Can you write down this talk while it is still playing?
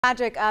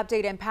Tragic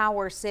update in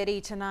Power City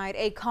tonight.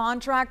 A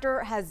contractor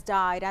has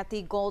died at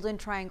the Golden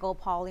Triangle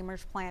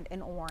Polymers plant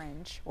in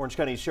Orange. Orange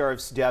County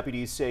Sheriff's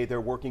deputies say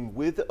they're working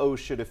with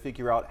OSHA to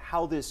figure out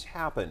how this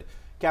happened.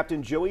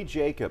 Captain Joey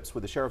Jacobs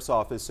with the Sheriff's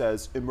Office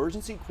says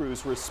emergency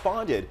crews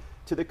responded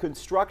to the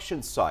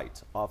construction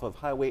site off of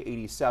Highway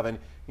 87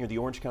 near the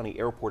Orange County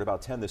Airport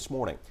about 10 this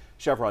morning.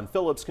 Chevron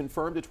Phillips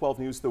confirmed to 12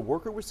 News the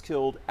worker was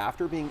killed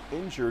after being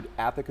injured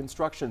at the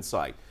construction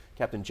site.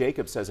 Captain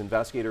Jacobs says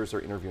investigators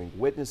are interviewing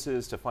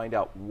witnesses to find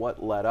out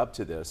what led up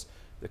to this.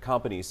 The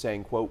company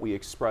saying, quote, "We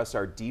express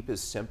our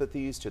deepest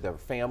sympathies to their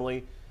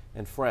family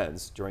and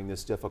friends during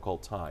this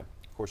difficult time."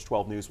 Of course,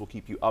 12 News will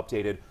keep you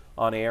updated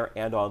on air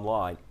and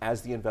online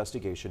as the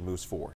investigation moves forward.